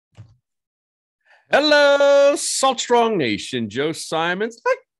Hello, Salt Strong Nation. Joe Simons,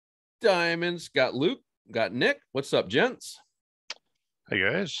 like diamonds. Got Luke, got Nick. What's up, gents? Hey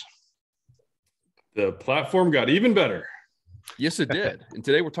guys. The platform got even better. Yes, it did. And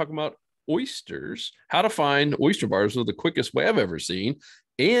today we're talking about oysters, how to find oyster bars are the quickest way I've ever seen,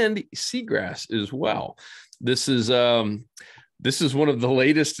 and seagrass as well. This is one of the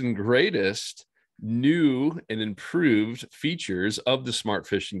latest and greatest new and improved features of the smart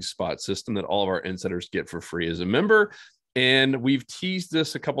fishing spot system that all of our insiders get for free as a member. And we've teased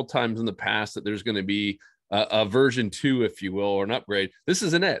this a couple times in the past that there's going to be a version 2, if you will, or an upgrade. This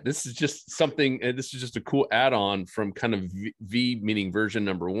isn't it. This is just something. This is just a cool add-on from kind of V, meaning version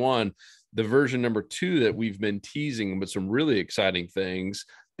number 1. The version number 2 that we've been teasing with some really exciting things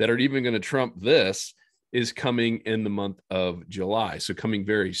that are even going to trump this is coming in the month of July. So coming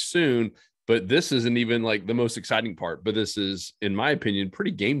very soon. But this isn't even like the most exciting part. But this is, in my opinion,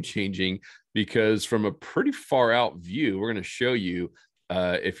 pretty game-changing because from a pretty far-out view, we're going to show you.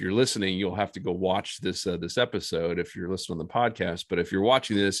 If you're listening, you'll have to go watch this episode if you're listening on the podcast. But if you're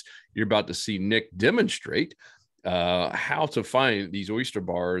watching this, you're about to see Nick demonstrate how to find these oyster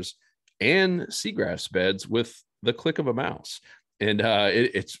bars and seagrass beds with the click of a mouse. And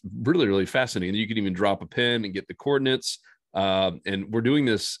it's really, really fascinating. You can even drop a pin and get the coordinates. And we're doing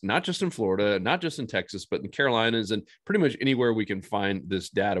this not just in Florida, not just in Texas, but in the Carolinas and pretty much anywhere we can find this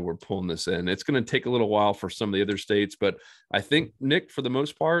data. We're pulling this in. It's going to take a little while for some of the other states, but I think, Nick, for the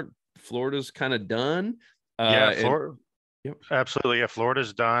most part, Florida's kind of done. Florida. Yep. Absolutely. Yeah,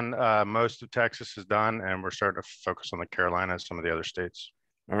 Florida's done. Most of Texas is done, and we're starting to focus on the Carolinas, some of the other states.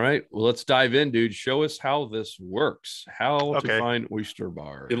 All right. Well, let's dive in, dude. Show us how this works. How to find oyster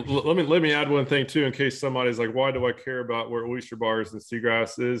bars. Let me add one thing too, in case somebody's like, "Why do I care about where oyster bars and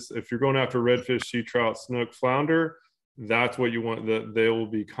seagrass is?" If you're going after redfish, sea trout, snook, flounder, that's what you want. They will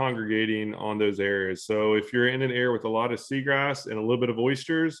be congregating on those areas. So if you're in an area with a lot of seagrass and a little bit of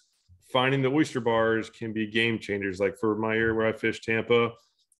oysters, finding the oyster bars can be game changers. Like for my area where I fish Tampa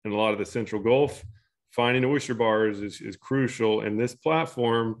and a lot of the Central Gulf. Finding oyster bars is crucial, and this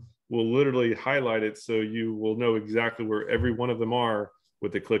platform will literally highlight it so you will know exactly where every one of them are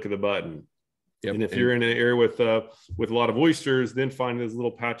with the click of the button. Yep. And if you're in an area with a lot of oysters, then finding those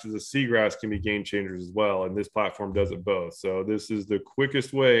little patches of seagrass can be game changers as well. And this platform does it both. So this is the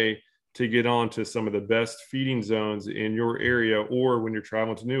quickest way to get on to some of the best feeding zones in your area or when you're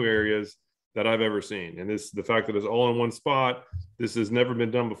traveling to new areas that I've ever seen. And the fact that it's all in one spot, this has never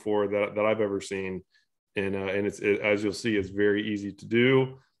been done before that I've ever seen. And as you'll see, it's very easy to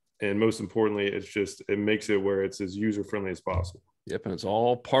do. And most importantly, it makes it where it's as user-friendly as possible. Yep. And it's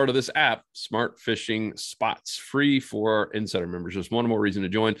all part of this app, Smart Fishing Spots, free for our insider members. Just one more reason to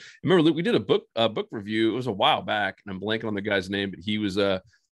join. Remember, Luke, we did a book review. It was a while back, and I'm blanking on the guy's name, but he was a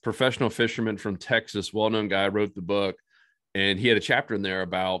professional fisherman from Texas, well-known guy, wrote the book. And he had a chapter in there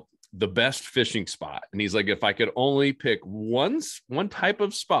about the best fishing spot. And he's like, if I could only pick one type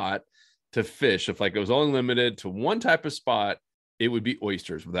of spot to fish, if like it was only limited to one type of spot, it would be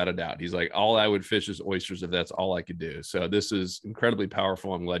oysters without a doubt. He's like, all I would fish is oysters if that's all I could do. So this is incredibly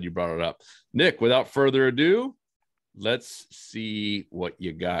powerful. I'm glad you brought it up. Nick, without further ado, let's see what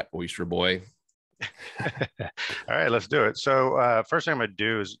you got, oyster boy. All right, let's do it. So first thing I'm going to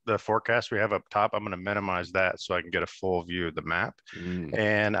do is the forecast we have up top. I'm going to minimize that so I can get a full view of the map.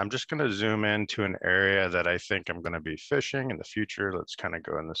 And I'm just going to zoom into an area that I think I'm going to be fishing in the future. Let's kind of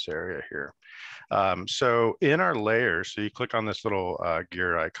go in this area here. So in our layers, so you click on this little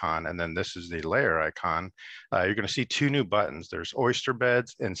gear icon, and then this is the layer icon. You're going to see 2 new buttons. There's oyster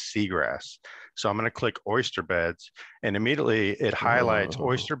beds and seagrass. So I'm going to click oyster beds, and immediately it highlights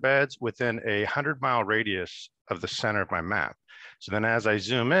oyster beds within a 100-mile radius of the center of my map. So then as I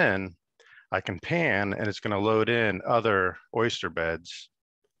zoom in, I can pan, and it's going to load in other oyster beds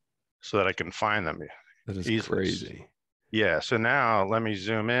so that I can find them. That is easily. Crazy. Yeah. So now let me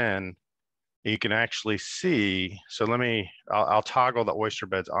zoom in. You can actually see. So I'll toggle the oyster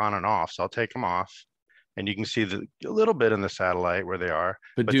beds on and off. So I'll take them off. And you can see a little bit in the satellite where they are.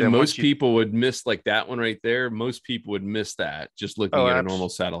 But dude, most people would miss like that one right there. Most people would miss that just looking at a normal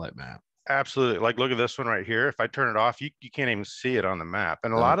satellite map. Absolutely. Like, look at this one right here. If I turn it off, you can't even see it on the map.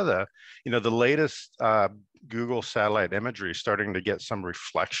 And a lot of the latest Google satellite imagery is starting to get some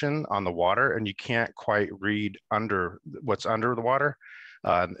reflection on the water, and you can't quite read what's under the water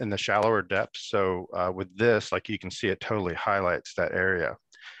in the shallower depths. So with this, like you can see, it totally highlights that area.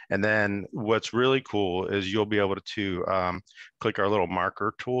 And then what's really cool is you'll be able to click our little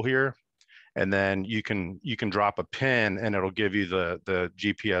marker tool here, and then you can drop a pin, and it'll give you the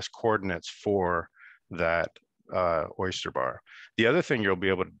GPS coordinates for that oyster bar. The other thing you'll be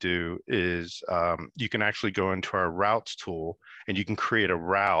able to do is you can actually go into our routes tool and you can create a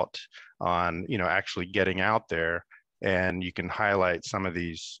route on, actually getting out there, and you can highlight some of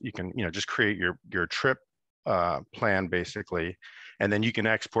these. You can, just create your trip plan basically, and then you can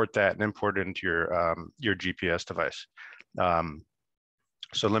export that and import it into your GPS device.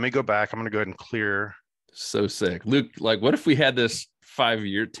 So let me go back. I'm going to go ahead and clear. So sick, Luke. Like, what if we had this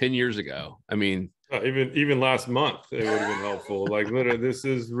 10 years ago? I mean, even last month it would have been helpful. Like, literally, this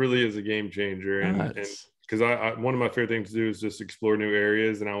really is a game changer. And because I one of my favorite things to do is just explore new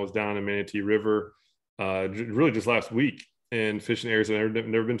areas. And I was down in Manatee River really just last week and fishing areas that I've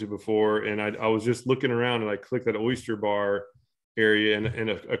never been to before. And I was just looking around and I clicked that oyster bar area, and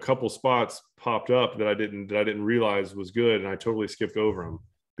a couple spots popped up that I didn't realize was good, and I totally skipped over them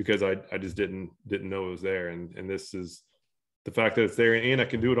because I just didn't know it was there. And this is the fact that it's there, and I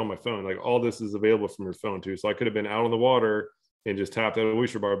can do it on my phone. Like, all this is available from your phone too. So I could have been out on the water and just tapped that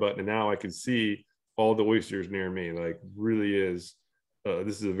oyster bar button, and now I can see all the oysters near me. Like, really is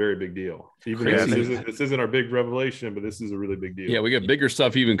this is a very big deal. Even this isn't our big revelation, but this is a really big deal. Yeah, we got bigger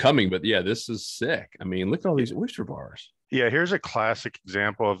stuff even coming, but yeah, this is sick. I mean, look at all these oyster bars. Yeah, here's a classic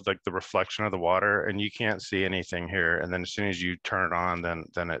example of like the reflection of the water, and you can't see anything here. And then as soon as you turn it on,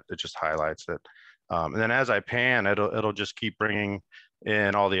 then it just highlights it. And then as I pan, it'll just keep bringing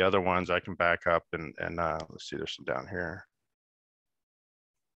in all the other ones. I can back up and let's see, there's some down here.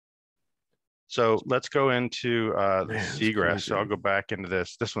 So let's go into the seagrass. So I'll go back into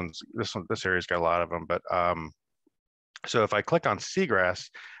this. This area's got a lot of them, but so if I click on seagrass,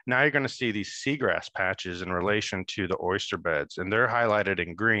 now you're going to see these seagrass patches in relation to the oyster beds, and they're highlighted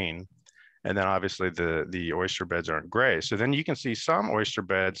in green. And then obviously the oyster beds are in gray. So then you can see some oyster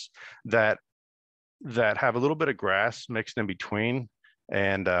beds that have a little bit of grass mixed in between,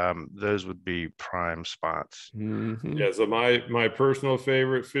 and those would be prime spots. Mm-hmm. Yeah, so my personal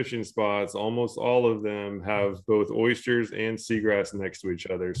favorite fishing spots, almost all of them have both oysters and seagrass next to each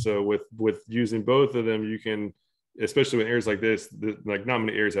other. So with using both of them, you can, especially in areas like this, like not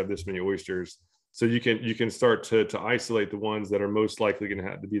many areas have this many oysters. So you can start to isolate the ones that are most likely going to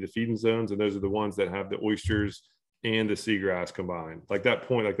have to be the feeding zones, and those are the ones that have the oysters and the seagrass combined. Like that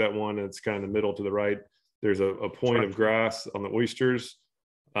point, like that one that's kind of in the middle to the right, there's a point of grass on the oysters.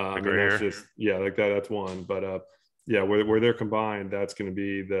 And that's just, yeah, like that's one. But yeah, where they're combined, that's going to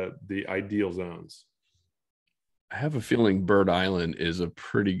be the ideal zones. I have a feeling Bird Island is a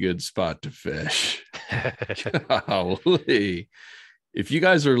pretty good spot to fish. Golly. If you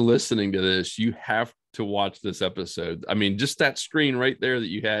guys are listening to this, you have to watch this episode. I mean, just that screen right there that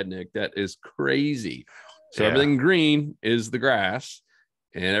you had, Nick, that is crazy. So everything green is the grass,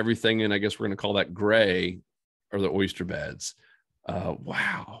 and everything, and I guess we're going to call that gray, are the oyster beds.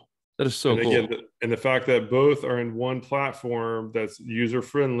 Wow, that is so cool. Again, and the fact that both are in one platform that's user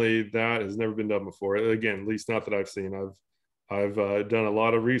friendly, that has never been done before. Again, at least not that I've seen. I've done a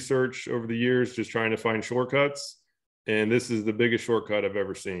lot of research over the years, just trying to find shortcuts, and this is the biggest shortcut I've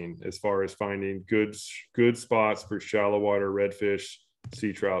ever seen as far as finding good spots for shallow water redfish,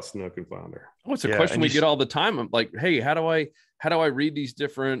 sea trout, snook, and flounder. Oh, it's a question we get all the time. I'm like, hey, how do I read these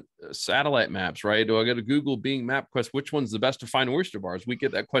different satellite maps, right? Do I go to Google Bing MapQuest? Which one's the best to find oyster bars? We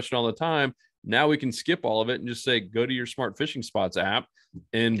get that question all the time. Now we can skip all of it and just say, go to your Smart Fishing Spots app,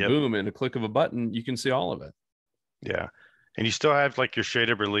 and boom, in a click of a button, you can see all of it. Yeah. And you still have like your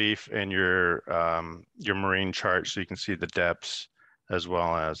shaded relief and your marine chart, so you can see the depths as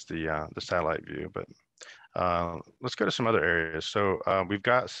well as the satellite view. But let's go to some other areas. So we've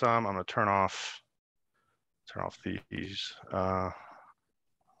got some. I'm going to turn off these.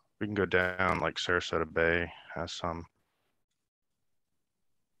 We can go down, like Sarasota Bay has some.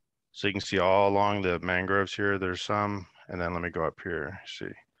 So you can see all along the mangroves here, there's some. And then let me go up here, see,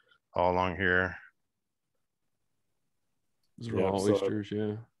 all along here. These are all oysters,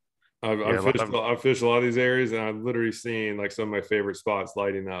 yeah. I've fished a lot of these areas, and I've literally seen like some of my favorite spots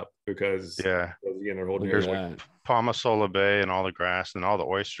lighting up because again, they're holding. There's like Palmasola Bay and all the grass and all the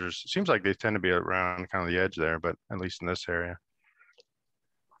oysters. It seems like they tend to be around kind of the edge there, but at least in this area.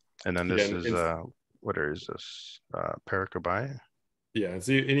 And then this is what area is this? Perico Bay. Yeah, and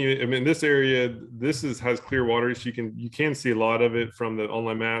see, I mean, this area, has clear water, so you can see a lot of it from the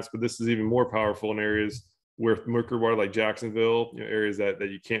online maps, but this is even more powerful in areas where murky water like Jacksonville, areas that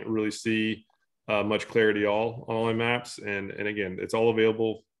you can't really see much clarity all on online maps, and again, it's all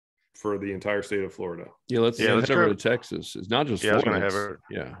available for the entire state of Florida. Let's head over to Texas. It's not just Florida. I was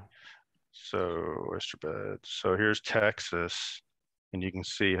gonna have it. So oyster beds. So here's Texas, and you can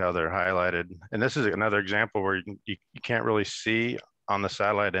see how they're highlighted. And this is another example where you can't really see on the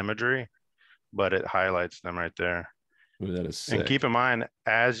satellite imagery, but it highlights them right there. Ooh, that is sick. And keep in mind,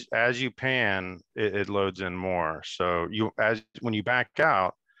 as you pan, it loads in more. So when you back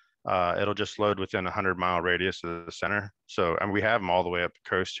out, it'll just load within a 100-mile radius of the center. So we have them all the way up the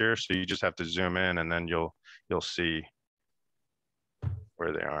coast here. So you just have to zoom in, and then you'll see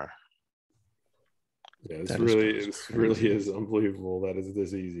where they are. Yeah, this really is unbelievable. That is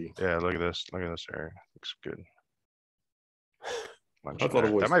this easy. Yeah, look at this. Look at this area. Looks good.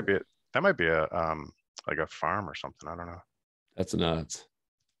 That might be a like a farm or something. I don't know. That's nuts.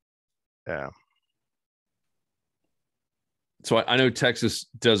 Yeah. So I know Texas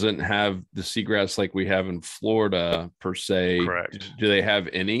doesn't have the seagrass like we have in Florida per se. Correct. Do they have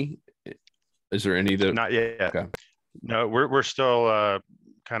any? Is there any that? Not yet. Okay. No, we're still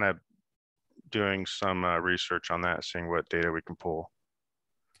kind of doing some research on that, seeing what data we can pull.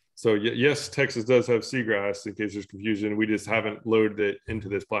 So yes, Texas does have seagrass. In case there's confusion, we just haven't loaded it into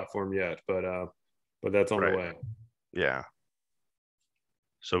this platform yet, but that's on the way. Yeah.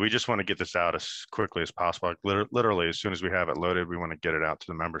 So we just want to get this out as quickly as possible. Literally, as soon as we have it loaded, we want to get it out to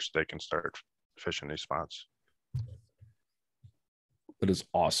the members so they can start fishing these spots. That is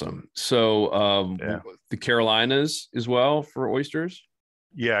awesome. So the Carolinas as well for oysters?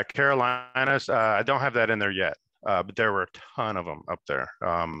 Yeah, Carolinas. I don't have that in there yet, but there were a ton of them up there.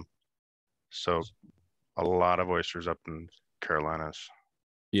 So a lot of oysters up in Carolinas.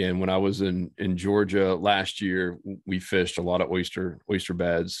 Yeah, and when I was in Georgia last year, we fished a lot of oyster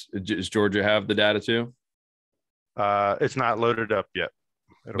beds. Does Georgia have the data too? It's not loaded up yet,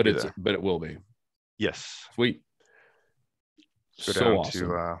 but it will be. Yes. Sweet. Go so down awesome.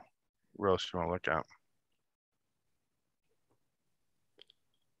 To where else you want to look at?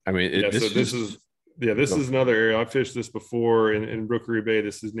 I mean, this is another area. I fished this before in Rookery Bay.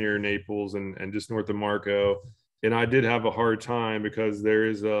 This is near Naples and just north of Marco. And I did have a hard time because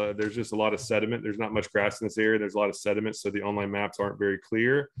there's just a lot of sediment. There's not much grass in this area. There's a lot of sediment, so the online maps aren't very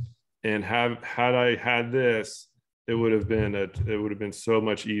clear. And had I had this, it would have been so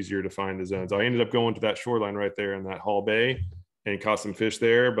much easier to find the zones. I ended up going to that shoreline right there in that Hall Bay and caught some fish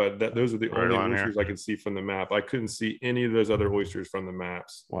there. But those are the only oysters I could see from the map. I couldn't see any of those other oysters from the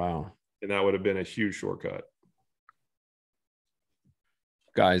maps. Wow. And that would have been a huge shortcut.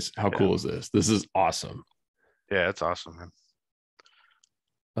 Guys, how cool is this? This is awesome. Yeah, it's awesome, man.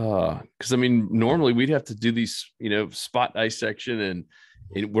 Because I mean, normally we'd have to do these, spot dissection,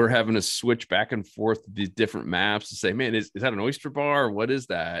 and we're having to switch back and forth these different maps to say, man, is that an oyster bar? Or what is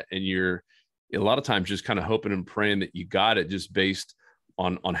that? And you're a lot of times just kind of hoping and praying that you got it just based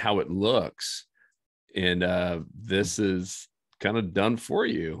on how it looks. And this is kind of done for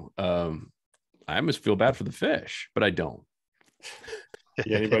you. I almost feel bad for the fish, but I don't.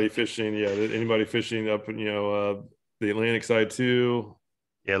 Yeah, anybody fishing up in the Atlantic side too.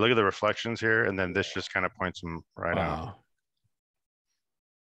 Yeah, look at the reflections here, and then this just kind of points them right out.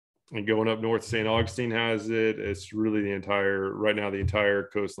 And going up north, St. Augustine has it. It's really the entire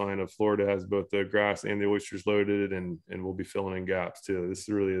coastline of Florida has both the grass and the oysters loaded, and we'll be filling in gaps too. This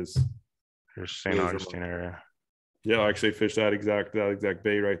really is. Here's St. Augustine area. Yeah, I actually fished that exact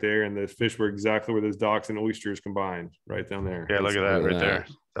bay right there, and the fish were exactly where those docks and oysters combined, right down there. Yeah, look at that right there.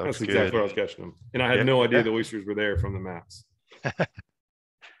 That's exactly where I was catching them, and I had no idea the oysters were there from the maps.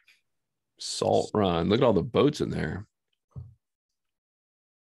 Salt Run. Look at all the boats in there.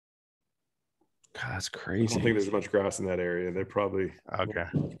 God, that's crazy. I don't think there's much grass in that area. They're probably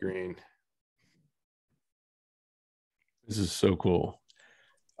green. This is so cool.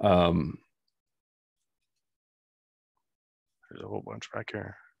 There's a whole bunch back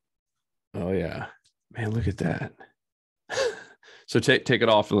here. Oh yeah, man, look at that. So take it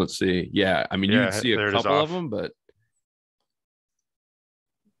off and let's see. Yeah, I mean, you would see a couple of them, but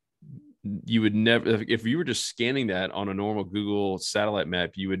you would never, if you were just scanning that on a normal Google satellite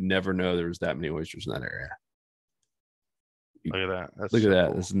map, you would never know there was that many oysters in that area. Look at that. Look at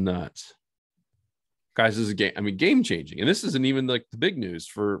that. That's nuts. Guys, this is game changing. And this isn't even like the big news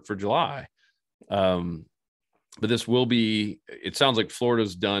for July. But this will be, it sounds like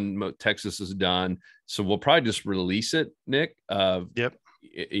Florida's done, Texas is done. So we'll probably just release it, Nick. Yep.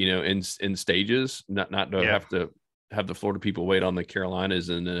 In stages, not to have to have the Florida people wait on the Carolinas,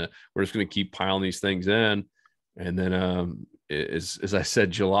 and we're just going to keep piling these things in. And then, as I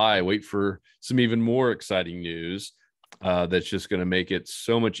said, July, wait for some even more exciting news that's just going to make it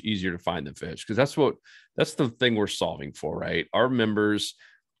so much easier to find the fish. Because that's the thing we're solving for, right? Our members,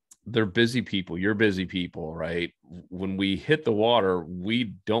 they're busy people. You're busy people, right? When we hit the water,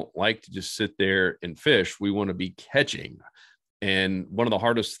 we don't like to just sit there and fish. We want to be catching. And one of the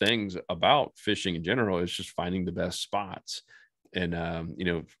hardest things about fishing in general is just finding the best spots.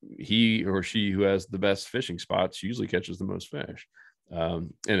 And, he or she who has the best fishing spots usually catches the most fish.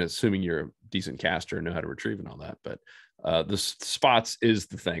 And assuming you're a decent caster and know how to retrieve and all that. But the spots is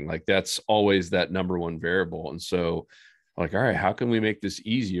the thing. Like, that's always that number one variable. And so, like, all right, how can we make this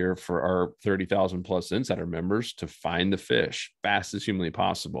easier for our 30,000 plus insider members to find the fish fast as humanly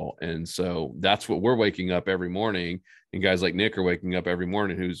possible? And so that's what we're waking up every morning. And guys like Nick are waking up every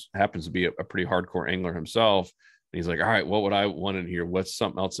morning, who's happens to be a pretty hardcore angler himself. And he's like, all right, what would I want in here? What's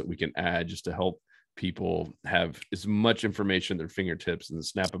something else that we can add just to help people have as much information at their fingertips and the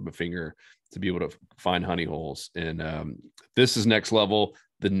snap of a finger to be able to find honey holes? And this is next level.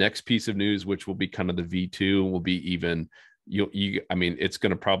 The next piece of news, which will be kind of the V2, will be even, I mean, it's going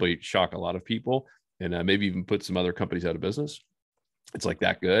to probably shock a lot of people, and maybe even put some other companies out of business. It's like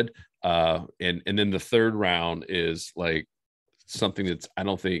that good. And then the third round is like something that's, I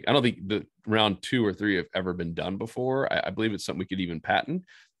don't think the round 2 or 3 have ever been done before. I believe it's something we could even patent.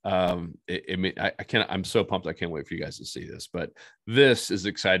 I'm so pumped. I can't wait for you guys to see this, but this is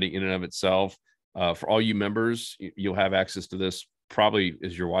exciting in and of itself. For all you members, you'll have access to this probably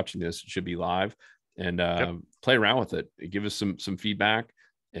as you're watching this. It should be live, and play around with it. Give us some feedback,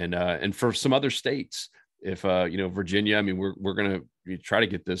 and for some other states, if Virginia, I mean, we're going to try to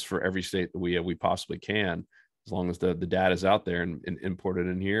get this for every state that we possibly can, as long as the data is out there and imported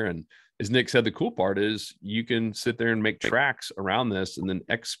in here. And as Nick said, the cool part is you can sit there and make tracks around this and then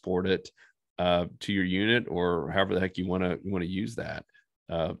export it to your unit, or however the heck you want to use that.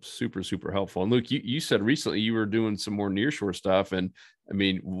 Super, super helpful. And Luke, you said recently you were doing some more nearshore stuff. And I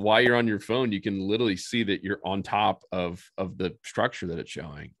mean, while you're on your phone, you can literally see that you're on top of the structure that it's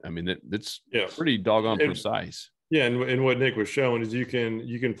showing. I mean, it's pretty doggone precise. Yeah, and what Nick was showing is you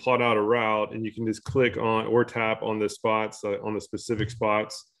can plot out a route, and you can just click on or tap on the spots, on the specific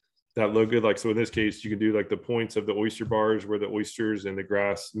spots that look good. Like, so in this case, you can do like the points of the oyster bars where the oysters and the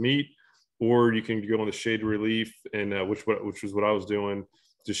grass meet, or you can go on the shade relief, and which was what I was doing,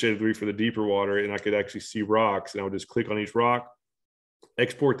 to shade relief for the deeper water, and I could actually see rocks, and I would just click on each rock,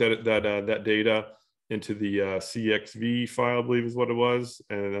 export that data into the CXV file, I believe is what it was,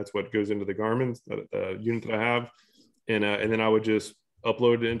 and that's what goes into the Garmin unit that I have, and then I would just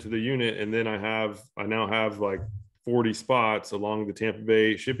upload it into the unit, and then I now have like 40 spots along the Tampa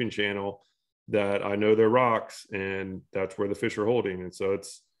Bay shipping channel that I know they're rocks, and that's where the fish are holding. And so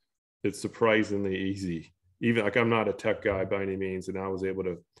it's surprisingly easy. Even like, I'm not a tech guy by any means, and I was able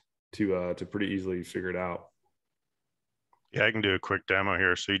to pretty easily figure it out. Yeah, I can do a quick demo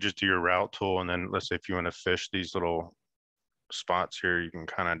here. So you just do your route tool, and then let's say if you want to fish these little spots here, you can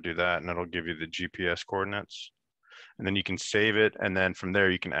kind of do that, and it'll give you the GPS coordinates. And then you can save it, and then from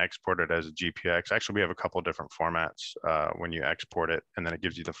there you can export it as a GPX. Actually, we have a couple of different formats when you export it, and then it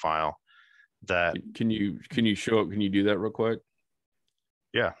gives you the file. That can you show up? Can you do that real quick?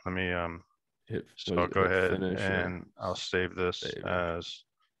 Yeah, let me so I'll go ahead and I'll save this as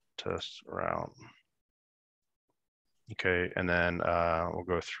test route. Okay, and then we'll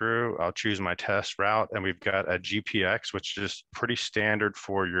go through. I'll choose my test route, and we've got a GPX, which is pretty standard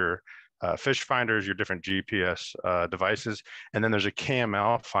for your fish finders, your different GPS devices. And then there's a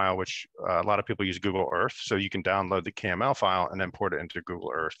KML file, which a lot of people use Google Earth. So you can download the KML file and import it into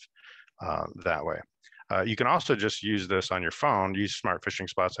Google Earth that way. You can also just use this on your phone, use Smart Fishing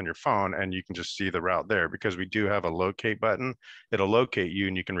Spots on your phone, and you can just see the route there, because we do have a locate button. It'll locate you,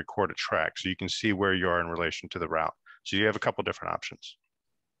 and you can record a track, so you can see where you are in relation to the route. So you have a couple different options.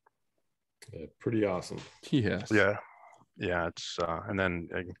 Yeah, pretty awesome. Yes. Yeah, it's and then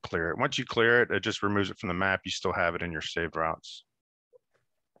you can clear it. Once you clear it, it just removes it from the map. You still have it in your saved routes.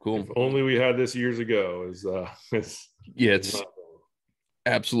 Cool. If only we had this years ago. It's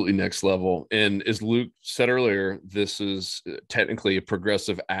absolutely next level. And as Luke said earlier, this is technically a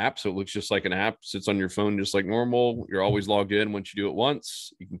progressive app. So it looks just like an app, sits on your phone just like normal. You're always logged in. Once you do it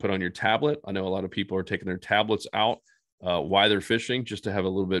once, you can put on your tablet. I know a lot of people are taking their tablets out while they're fishing, just to have a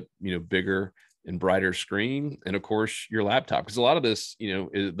little bit, bigger and brighter screen. And of course your laptop, because a lot of this,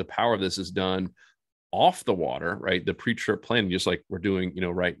 the power of this is done off the water, right? The pre-trip planning, just like we're doing,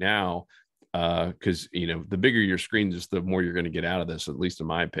 right now. Because the bigger your screen, just the more you're going to get out of this, at least in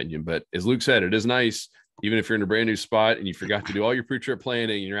my opinion. But as Luke said, it is nice, even if you're in a brand new spot and you forgot to do all your pre-trip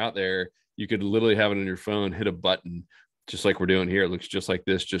planning and you're out there, you could literally have it on your phone, hit a button, just like we're doing here. It looks just like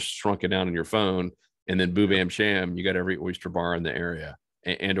this, just shrunk it down on your phone, and then boo bam sham, you got every oyster bar in the area,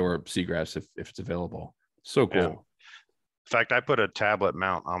 and or seagrass if it's available. So cool. Yeah. In fact, I put a tablet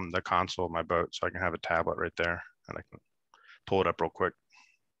mount on the console of my boat, so I can have a tablet right there, and I can pull it up real quick.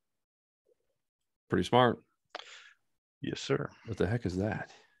 Pretty smart. Yes, sir. What the heck is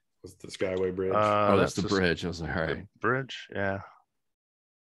that? It's the Skyway Bridge. That's the bridge. I was like, all right. Bridge, yeah.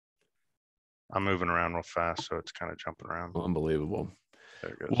 I'm moving around real fast, so it's kind of jumping around. Unbelievable.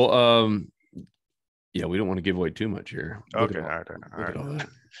 There it goes. Well, yeah, we don't want to give away too much here. Okay, all right. all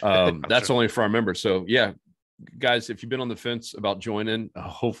that. That's sure. only for our members. So yeah, guys, if you've been on the fence about joining,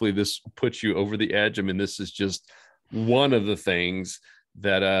 hopefully this puts you over the edge. I mean, this is just one of the things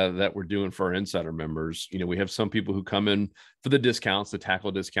that we're doing for our insider members. You know, we have some people who come in for the discounts, the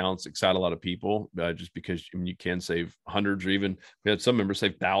tackle discounts, excite a lot of people just because you can save hundreds, or even we had some members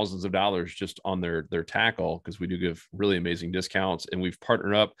save thousands of dollars just on their tackle, because we do give really amazing discounts. And we've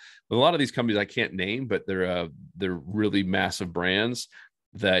partnered up with a lot of these companies I can't name, but they're really massive brands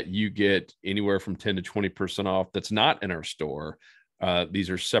that you get anywhere from 10 to 20% off that's not in our store. These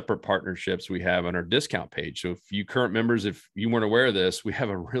are separate partnerships we have on our discount page. So if you current members, if you weren't aware of this, we have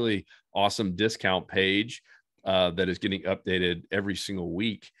a really awesome discount page that is getting updated every single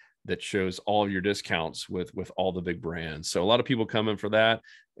week that shows all of your discounts with all the big brands. So a lot of people come in for that.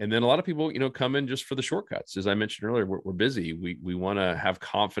 And then a lot of people, come in just for the shortcuts. As I mentioned earlier, we're busy. We want to have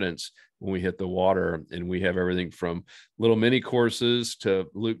confidence when we hit the water, and we have everything from little mini courses to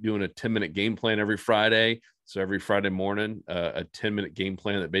Luke doing a 10-minute game plan every Friday. So every Friday morning, a 10-minute game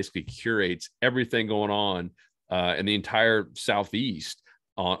plan that basically curates everything going on in the entire Southeast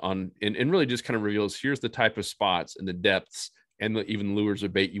and really just kind of reveals, here's the type of spots and the depths and even lures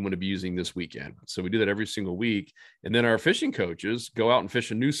of bait you want to be using this weekend. So we do that every single week. And then our fishing coaches go out and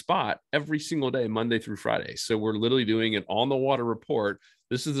fish a new spot every single day, Monday through Friday. So we're literally doing an on the water report.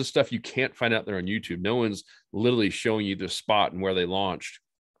 This is the stuff you can't find out there on YouTube. No one's literally showing you the spot and where they launched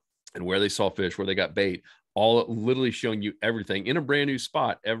and where they saw fish, where they got bait, all literally showing you everything in a brand new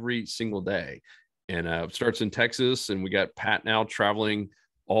spot every single day. And it starts in Texas, and we got Pat now traveling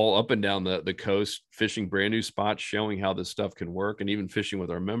all up and down the coast, fishing brand new spots, showing how this stuff can work, and even fishing with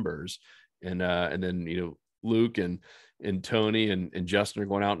our members. And then, Luke and Tony and Justin are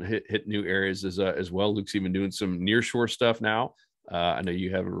going out and hit new areas as well. Luke's even doing some nearshore stuff now. I know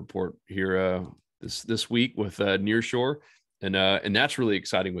you have a report here this week with nearshore. And that's really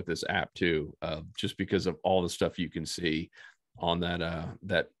exciting with this app too, just because of all the stuff you can see on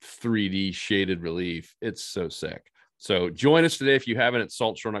that 3D shaded relief. It's so sick. So join us today if you haven't at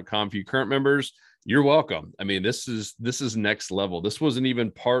saltshore.com. For you current members, you're welcome. I mean, this is next level. This wasn't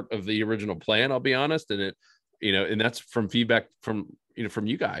even part of the original plan, I'll be honest. And and that's from feedback from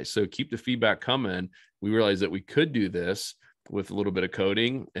you guys. So keep the feedback coming. We realized that we could do this with a little bit of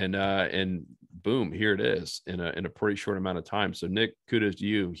coding, and boom, here it is in a pretty short amount of time. So Nick, kudos to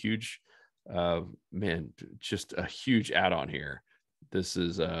you. Huge, just a huge add-on here. This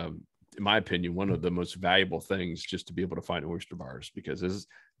is, in my opinion, one of the most valuable things, just to be able to find oyster bars, because as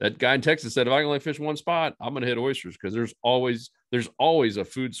that guy in Texas said, if I can only fish one spot, I'm going to hit oysters, because there's always a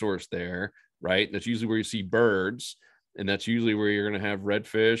food source there, right? And that's usually where you see birds, and that's usually where you're going to have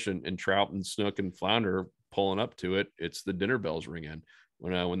redfish and trout and snook and flounder pulling up to it. It's the dinner bells ringing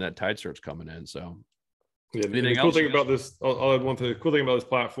when that tide starts coming in. So yeah, the cool thing about this, I'll add one thing. The cool thing about this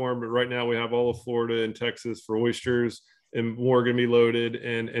platform, but right now we have all of Florida and Texas for oysters, and more going to be loaded,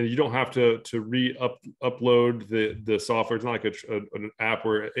 and you don't have to upload the software. It's not like an app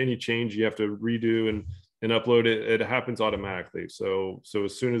where any change you have to redo and upload it. It happens automatically. So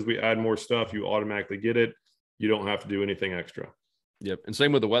as soon as we add more stuff, you automatically get it. You don't have to do anything extra. Yep. And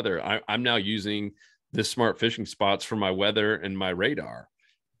same with the weather. I'm now using this smart fishing spots for my weather and my radar.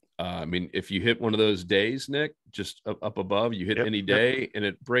 I mean, if you hit one of those days, Nick, just up above, you hit any day, and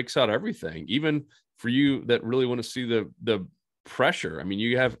it breaks out everything. Even for you that really want to see the pressure. I mean,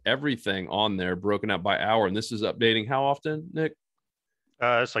 you have everything on there broken out by hour, and this is updating how often, Nick?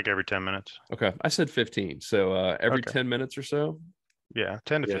 It's like every 10 minutes. Okay. I said 15. So every 10 minutes or so? Yeah,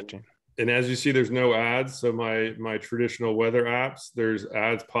 10 to 15. And as you see, there's no ads. So my traditional weather apps, there's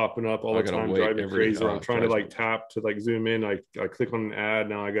ads popping up all the time, driving me crazy. I'm trying to tap to zoom in. I click on an ad.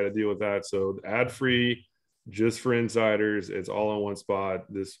 Now I got to deal with that. So ad free, just for insiders. It's all in one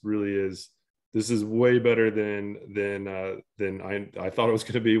spot. This is way better than I thought it was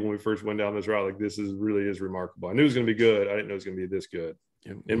going to be when we first went down this route. Like, this really is remarkable. I knew it was going to be good. I didn't know it was going to be this good.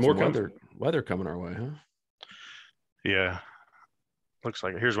 Yeah, and more weather coming our way, huh? Yeah. Looks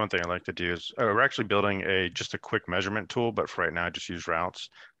like here's one thing I like to do is we're actually building just a quick measurement tool, but for right now I just use routes,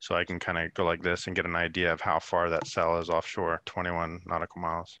 so I can kind of go like this and get an idea of how far that cell is offshore, 21 nautical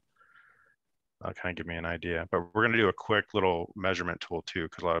miles. That'll kind of give me an idea. But we're going to do a quick little measurement tool too,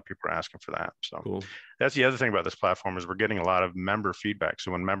 because a lot of people are asking for that. So cool. That's the other thing about this platform, is we're getting a lot of member feedback.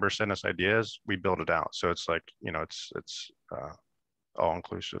 So when members send us ideas, we build it out. So it's like, it's all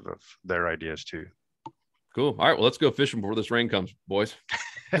inclusive of their ideas too. Cool. All right. Well, let's go fishing before this rain comes, boys.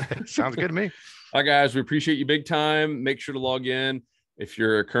 Sounds good to me. All right, guys, we appreciate you big time. Make sure to log in. If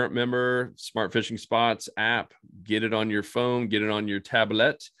you're a current member, Smart Fishing Spots app, get it on your phone, get it on your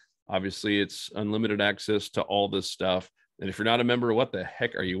tablet. Obviously, it's unlimited access to all this stuff. And if you're not a member, what the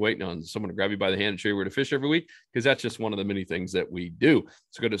heck are you waiting on? Someone to grab you by the hand and show you where to fish every week? Because that's just one of the many things that we do.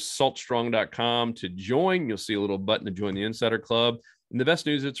 So go to saltstrong.com to join. You'll see a little button to join the Insider Club. And the best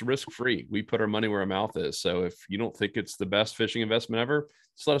news, it's risk-free. We put our money where our mouth is. So if you don't think it's the best fishing investment ever,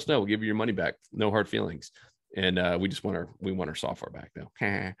 just let us know. We'll give you your money back. No hard feelings. And we want our software back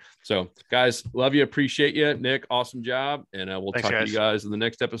though. So guys, love you. Appreciate you. Nick, awesome job. And we'll talk to you guys in the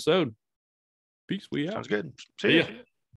next episode. Peace. We out. Sounds good. See ya.